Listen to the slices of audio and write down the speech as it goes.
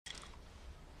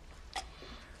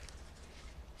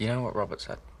You know what Robert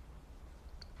said?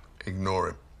 Ignore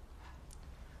him.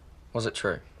 Was it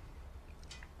true?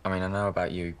 I mean, I know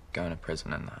about you going to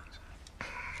prison and that.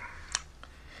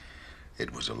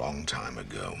 It was a long time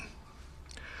ago.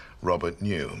 Robert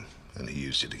knew, and he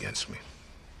used it against me.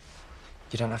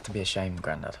 You don't have to be ashamed,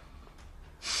 Grandad.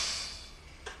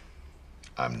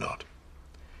 I'm not.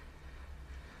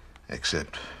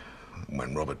 Except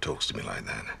when Robert talks to me like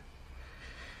that.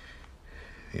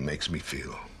 He makes me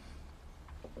feel...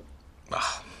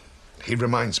 he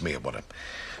reminds me of what a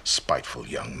spiteful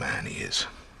young man he is.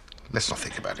 Let's not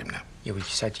think about him now. Yeah, well, you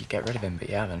said you'd get rid of him, but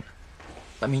you haven't.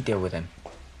 Let me deal with him.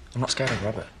 I'm not scared of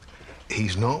Robert.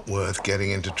 He's not worth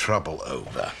getting into trouble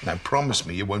over. Now, promise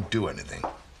me you won't do anything.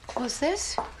 What's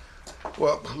this?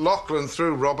 Well, Lachlan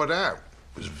threw Robert out.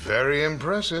 It was very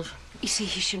impressive. You see,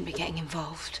 he shouldn't be getting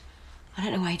involved. I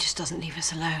don't know why he just doesn't leave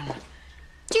us alone.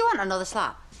 Do you want another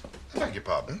slap? Beg your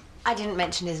pardon? I didn't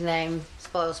mention his name.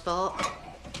 Spoil sport.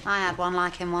 I had one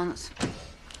like him once.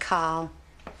 Carl.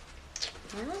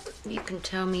 Well, you can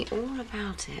tell me all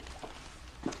about it.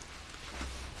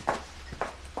 I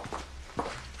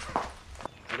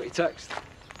got your text.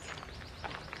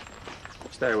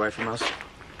 Stay away from us.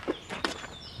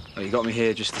 Oh, you got me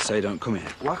here just to say don't come here.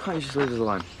 Why can't you just leave us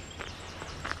alone?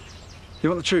 You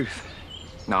want the truth?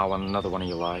 No, I want another one of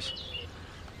your lies.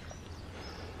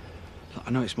 Look, I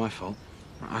know it's my fault.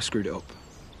 I screwed it up.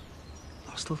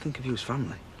 I still think of you as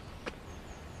family.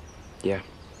 Yeah,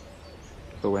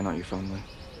 but we're not your family.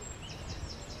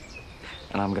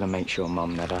 And I'm gonna make sure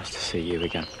Mum never has to see you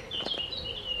again.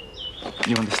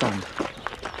 You understand?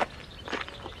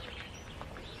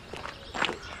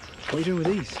 What are you doing with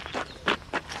these?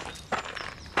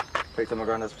 Picked up my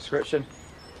granddad's prescription.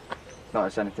 Not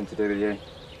it's anything to do with you.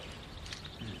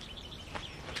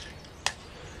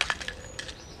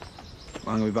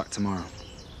 Well, I'm gonna be back tomorrow.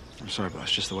 I'm sorry, but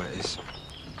that's just the way it is.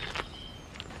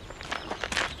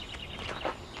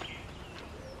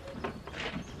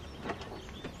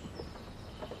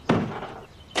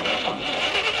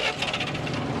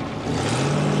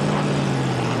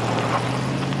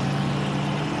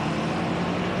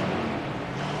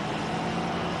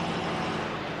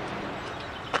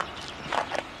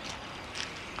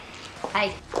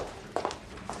 Hey.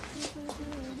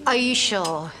 Are you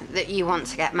sure that you want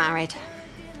to get married?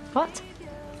 What?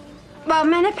 Well,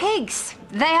 men are pigs.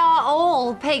 They are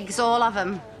all pigs, all of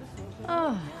them.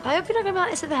 Oh, I hope you're not going about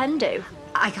this at the hen do.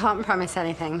 I can't promise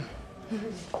anything.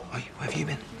 Oi, where have you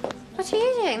been? What are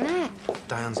you doing there?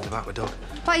 Diane's in the back with Doug.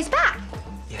 What, he's back?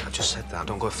 Yeah, I just said that.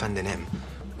 Don't go offending him.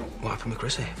 What happened with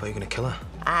Chrissy? I thought you were going to kill her.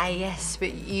 Ah, yes,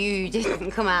 but you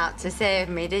didn't come out to save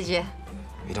me, did you?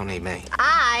 You don't need me.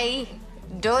 I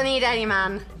don't need any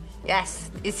man. Yes,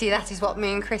 you see, that is what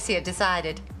me and Chrissy had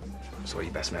decided. So we're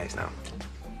your best mates now?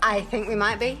 I think we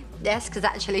might be, yes, because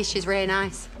actually she's really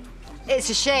nice. It's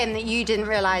a shame that you didn't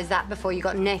realise that before you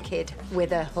got naked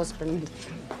with her husband.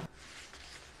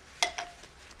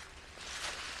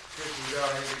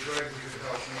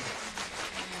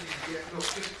 Look,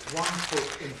 just one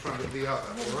foot in front of the other,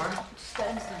 all right?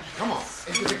 Come on,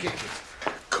 into the kitchen.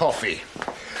 Coffee.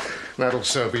 That'll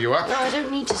sober you up. No, I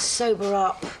don't need to sober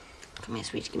up. Come here,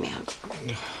 sweetie, give me a hug.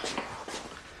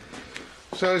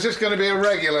 So is this going to be a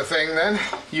regular thing, then?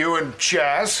 You and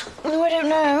Chaz? No, I don't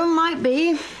know. Might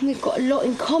be. We've got a lot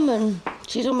in common.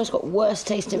 She's almost got worse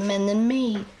taste in men than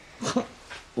me.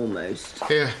 Almost.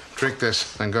 Here, drink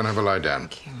this, then go and have a lie down.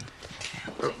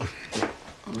 I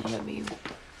love you.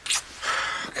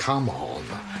 Come on.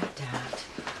 Right down.